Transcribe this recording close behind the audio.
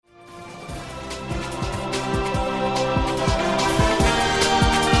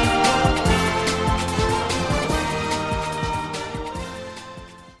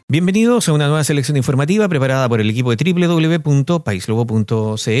Bienvenidos a una nueva selección informativa preparada por el equipo de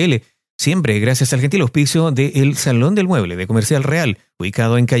www.paislobo.cl. Siempre gracias al gentil auspicio de El Salón del Mueble de Comercial Real,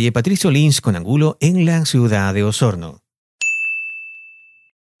 ubicado en calle Patricio Lynch con ángulo en la ciudad de Osorno.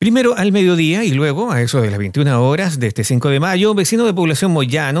 Primero al mediodía y luego a eso de las 21 horas de este 5 de mayo, vecinos de población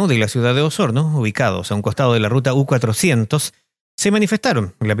Moyano de la ciudad de Osorno, ubicados a un costado de la ruta U400, se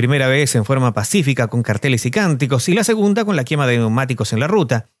manifestaron, la primera vez en forma pacífica con carteles y cánticos y la segunda con la quema de neumáticos en la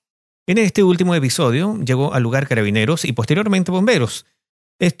ruta. En este último episodio llegó al lugar carabineros y posteriormente bomberos.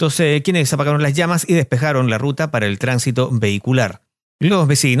 Estos quienes apagaron las llamas y despejaron la ruta para el tránsito vehicular. Los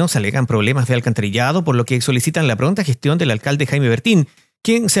vecinos alegan problemas de alcantarillado, por lo que solicitan la pronta gestión del alcalde Jaime Bertín,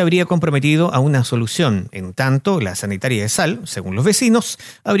 quien se habría comprometido a una solución. En tanto, la sanitaria de Sal, según los vecinos,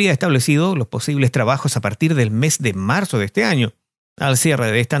 habría establecido los posibles trabajos a partir del mes de marzo de este año. Al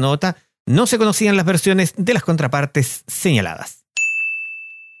cierre de esta nota, no se conocían las versiones de las contrapartes señaladas.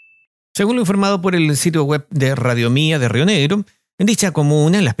 Según lo informado por el sitio web de Radio Mía de Río Negro, en dicha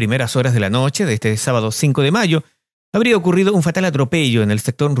comuna, en las primeras horas de la noche de este sábado 5 de mayo, habría ocurrido un fatal atropello en el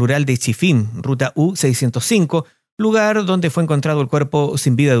sector rural de Chifín, ruta U605, lugar donde fue encontrado el cuerpo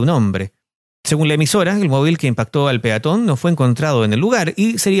sin vida de un hombre. Según la emisora, el móvil que impactó al peatón no fue encontrado en el lugar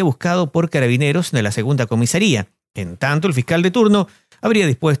y sería buscado por carabineros de la segunda comisaría. En tanto, el fiscal de turno habría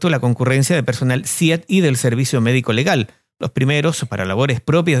dispuesto la concurrencia de personal SIAT y del Servicio Médico Legal, los primeros para labores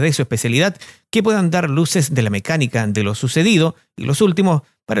propias de su especialidad que puedan dar luces de la mecánica de lo sucedido y los últimos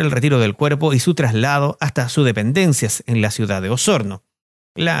para el retiro del cuerpo y su traslado hasta sus dependencias en la ciudad de Osorno.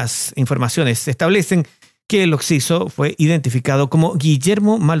 Las informaciones establecen que el occiso fue identificado como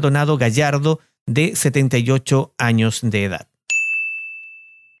Guillermo Maldonado Gallardo, de 78 años de edad.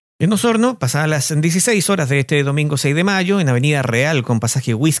 En Osorno, pasadas las 16 horas de este domingo 6 de mayo, en Avenida Real con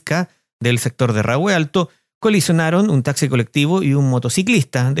pasaje Huisca del sector de Rahue Alto, colisionaron un taxi colectivo y un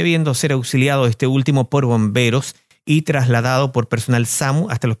motociclista, debiendo ser auxiliado este último por bomberos y trasladado por personal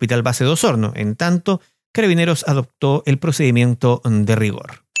SAMU hasta el Hospital Base de Osorno. En tanto, Carabineros adoptó el procedimiento de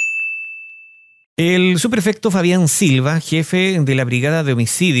rigor. El subprefecto Fabián Silva, jefe de la Brigada de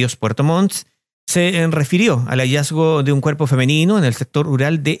Homicidios Puerto Montt, se refirió al hallazgo de un cuerpo femenino en el sector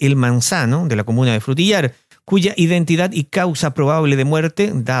rural de El Manzano, de la comuna de Frutillar, cuya identidad y causa probable de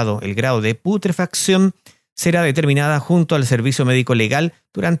muerte, dado el grado de putrefacción, será determinada junto al Servicio Médico Legal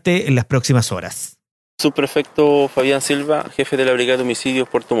durante las próximas horas. Subprefecto Fabián Silva, jefe de la Brigada de Homicidios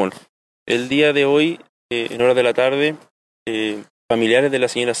Puerto Montt. El día de hoy, en horas de la tarde, familiares de la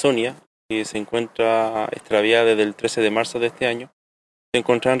señora Sonia, que se encuentra extraviada desde el 13 de marzo de este año, se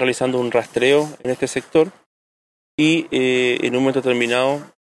encontraron realizando un rastreo en este sector y en un momento determinado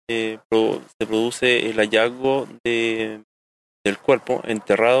se produce el hallazgo del cuerpo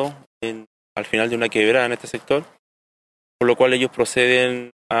enterrado al final de una quebrada en este sector, por lo cual ellos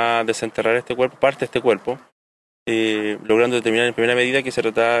proceden a desenterrar este cuerpo, parte de este cuerpo, logrando determinar en primera medida que se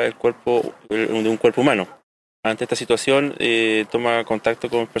trataba de un cuerpo humano. Ante esta situación, toma contacto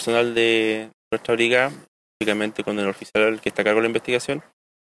con el personal de nuestra brigada, específicamente con el oficial que está a cargo de la investigación,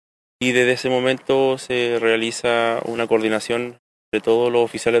 y desde ese momento se realiza una coordinación entre todos los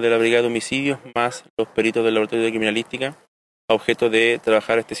oficiales de la Brigada de Homicidios, más los peritos del Laboratorio de Criminalística, a objeto de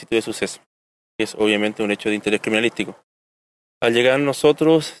trabajar este sitio de suceso, que es obviamente un hecho de interés criminalístico. Al llegar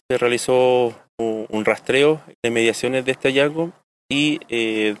nosotros se realizó un rastreo de mediaciones de este hallazgo y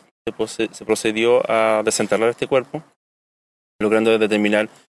se procedió a desenterrar este cuerpo, logrando determinar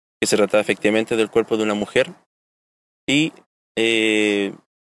que se trataba efectivamente del cuerpo de una mujer y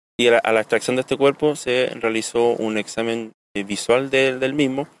a la extracción de este cuerpo se realizó un examen visual del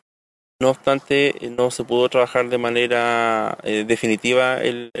mismo. No obstante, no se pudo trabajar de manera definitiva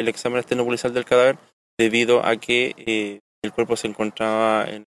el examen externo-policial del cadáver debido a que el cuerpo se encontraba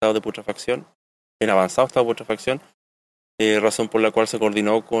en estado de putrefacción, en avanzado estado de putrefacción, razón por la cual se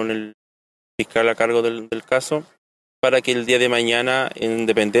coordinó con el fiscal a cargo del caso para que el día de mañana, en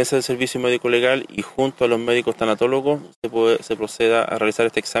dependencia del Servicio Médico Legal y junto a los médicos tanatólogos, se proceda a realizar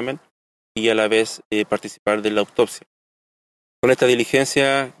este examen y a la vez participar de la autopsia. Con esta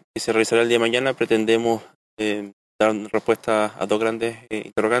diligencia que se realizará el día de mañana, pretendemos dar respuesta a dos grandes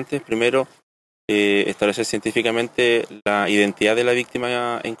interrogantes. Primero, establecer científicamente la identidad de la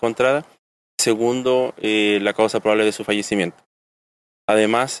víctima encontrada. Segundo, la causa probable de su fallecimiento.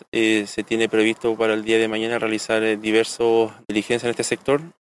 Además, se tiene previsto para el día de mañana realizar diversas diligencias en este sector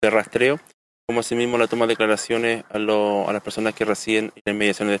de rastreo, como asimismo la toma de declaraciones a las personas que residen en las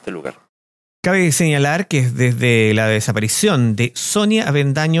inmediaciones de este lugar. Cabe señalar que desde la desaparición de Sonia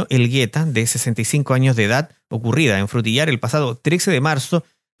Avendaño Elgueta, de 65 años de edad, ocurrida en Frutillar el pasado 13 de marzo,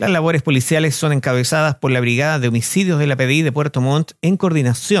 Las labores policiales son encabezadas por la Brigada de Homicidios de la PDI de Puerto Montt en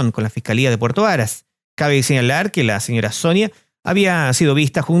coordinación con la Fiscalía de Puerto Varas. Cabe señalar que la señora Sonia había sido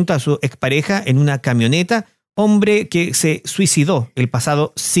vista junto a su expareja en una camioneta, hombre que se suicidó el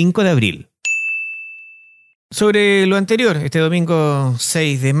pasado 5 de abril. Sobre lo anterior, este domingo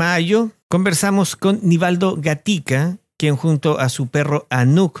 6 de mayo, conversamos con Nivaldo Gatica, quien junto a su perro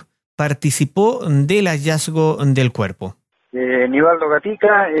Anuk participó del hallazgo del cuerpo. Nivaldo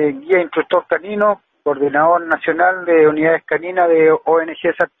Gatica, guía instructor canino, coordinador nacional de unidades caninas de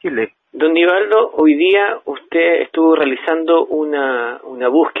ONG SAT Chile. Don Nivaldo, hoy día usted estuvo realizando una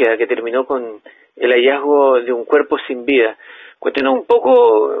búsqueda que terminó con el hallazgo de un cuerpo sin vida. Cuéntenos un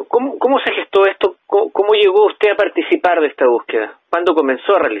poco cómo se gestó esto, cómo llegó usted a participar de esta búsqueda, cuándo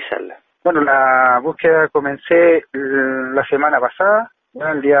comenzó a realizarla. Bueno, la búsqueda comencé la semana pasada,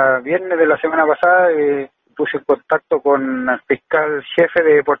 ya el día viernes de la semana pasada puse en contacto con el fiscal jefe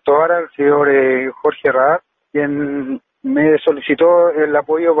de Puerto Varas, el señor Jorge Radar, quien me solicitó el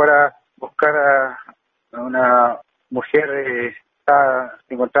apoyo para buscar a una mujer que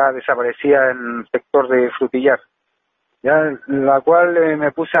se encontraba desaparecida en el sector de Frutillar, ya, la cual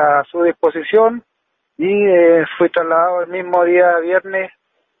me puse a su disposición y fui trasladado el mismo día viernes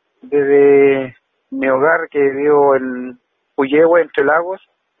desde mi hogar que vivo en Puyehue, Entre Lagos,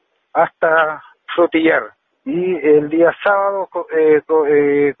 hasta Frutillar. Y el día sábado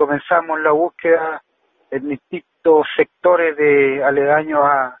comenzamos la búsqueda en distintos sectores de aledaños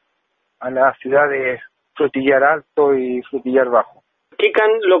a la ciudad de Frutillar Alto y Frutillar Bajo. ¿Qué can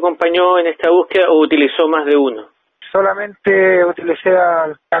lo acompañó en esta búsqueda o utilizó más de uno? Solamente utilicé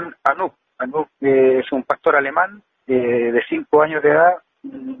al can Anuk. Anuk es un pastor alemán de 5 años de edad.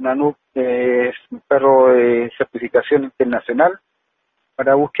 Anuk es un perro de certificación internacional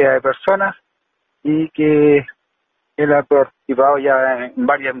para búsqueda de personas y que él ha participado ya en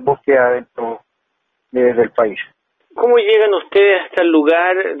varias búsquedas dentro del país. ¿Cómo llegan ustedes hasta el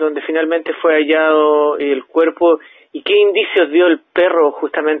lugar donde finalmente fue hallado el cuerpo y qué indicios dio el perro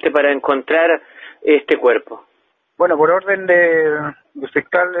justamente para encontrar este cuerpo? Bueno, por orden del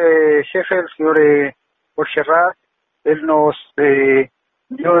fiscal jefe, el señor Jorge Radar, él nos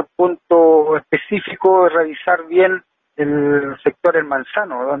dio el punto específico de revisar bien el sector El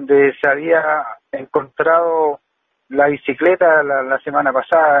Manzano, donde se había encontrado la bicicleta la semana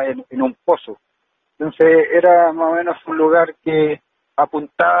pasada en un pozo. Entonces era más o menos un lugar que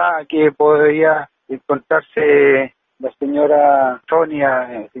apuntaba a que podría encontrarse la señora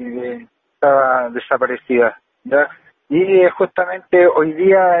Sonia, que estaba desaparecida, ¿ya? Y justamente hoy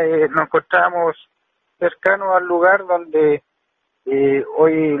día nos encontramos cercanos al lugar donde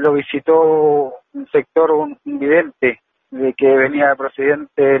hoy lo visitó un sector, un vidente de que venía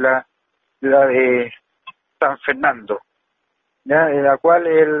procedente de la ciudad de San Fernando, ¿ya? En la cual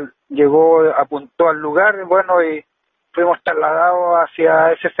él llegó, apuntó al lugar, bueno, y fuimos trasladados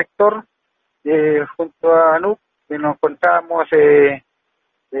hacia ese sector junto a Anuk, y nos encontrábamos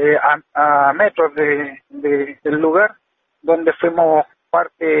a metros del lugar donde fuimos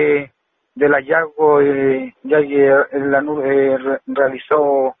parte del hallazgo, ya que el Anuk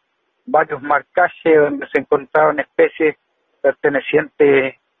realizó varios marcajes donde se encontraban especies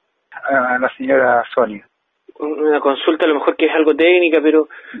pertenecientes a la señora Sonia. Una consulta a lo mejor que es algo técnica, pero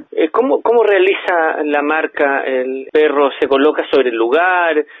 ¿cómo realiza la marca? ¿El perro se coloca sobre el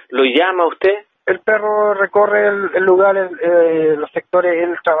lugar? ¿Lo llama usted? El perro recorre el lugar, los sectores,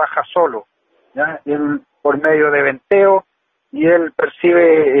 él trabaja solo, ¿ya? Él, por medio de venteo, y él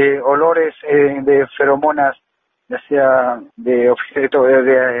percibe olores de feromonas, ya sea de objetos,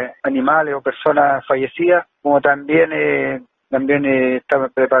 de animales o personas fallecidas, como también está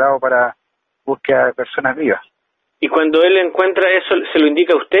preparado para búsqueda de personas vivas. ¿Y cuando él encuentra eso, se lo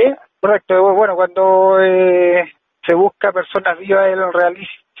indica a usted? Correcto. Bueno, cuando se busca personas vivas, él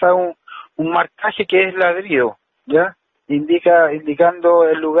realiza un marcaje que es ladrido, ¿ya? Indicando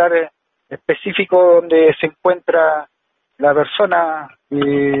el lugar específico donde se encuentra la persona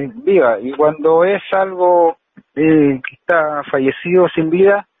viva. Y cuando es algo que está fallecido sin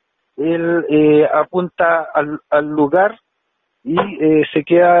vida, él apunta al lugar y se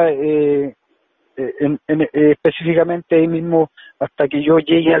queda específicamente ahí mismo hasta que yo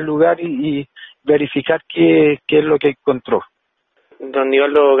llegue al lugar y verificar qué es lo que encontró. Don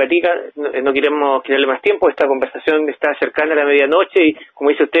Nivaldo Gatica, no queremos quitarle más tiempo, esta conversación está cercana a la medianoche y,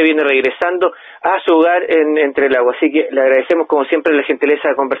 como dice usted, viene regresando a su hogar en Entre Lagos, así que le agradecemos como siempre la gentileza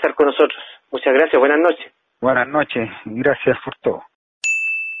de conversar con nosotros. Muchas gracias, buenas noches. Buenas noches, gracias por todo.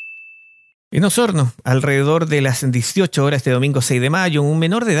 En Osorno, alrededor de las 18 horas este domingo 6 de mayo, un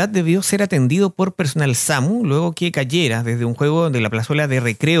menor de edad debió ser atendido por personal SAMU luego que cayera desde un juego de la plazuela de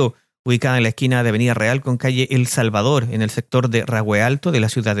recreo ubicada en la esquina de Avenida Real con calle El Salvador, en el sector de Rahue Alto de la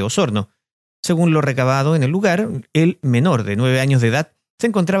ciudad de Osorno. Según lo recabado en el lugar, el menor de 9 años de edad se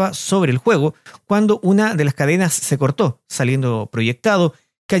encontraba sobre el juego cuando una de las cadenas se cortó, saliendo proyectado,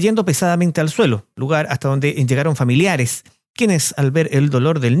 cayendo pesadamente al suelo, lugar hasta donde llegaron familiares, quienes al ver el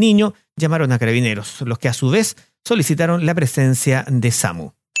dolor del niño llamaron a carabineros, los que a su vez solicitaron la presencia de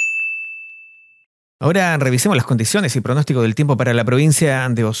SAMU. Ahora revisemos las condiciones y pronóstico del tiempo para la provincia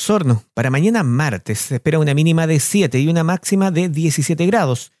de Osorno. Para mañana martes se espera una mínima de 7 y una máxima de 17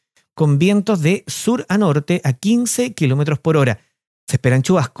 grados, con vientos de sur a norte a 15 kilómetros por hora. Se esperan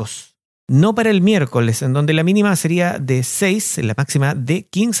chubascos. No para el miércoles, en donde la mínima sería de 6, la máxima de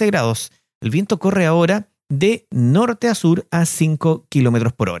 15 grados. El viento corre ahora de norte a sur a 5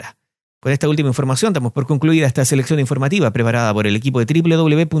 kilómetros por hora. Con esta última información damos por concluida esta selección informativa preparada por el equipo de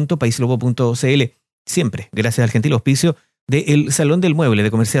www.paislobo.cl. Siempre gracias al gentil auspicio del Salón del Mueble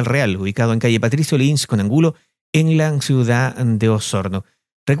de Comercial Real, ubicado en calle Patricio Lynch con ángulo en la ciudad de Osorno.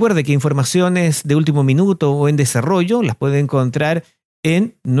 Recuerde que informaciones de último minuto o en desarrollo las puede encontrar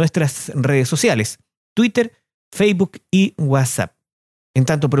en nuestras redes sociales, Twitter, Facebook y WhatsApp. En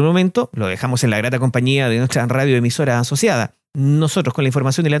tanto, por el momento, lo dejamos en la grata compañía de nuestra radioemisora asociada. Nosotros, con la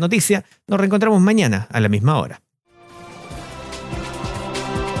información y la noticia, nos reencontramos mañana a la misma hora.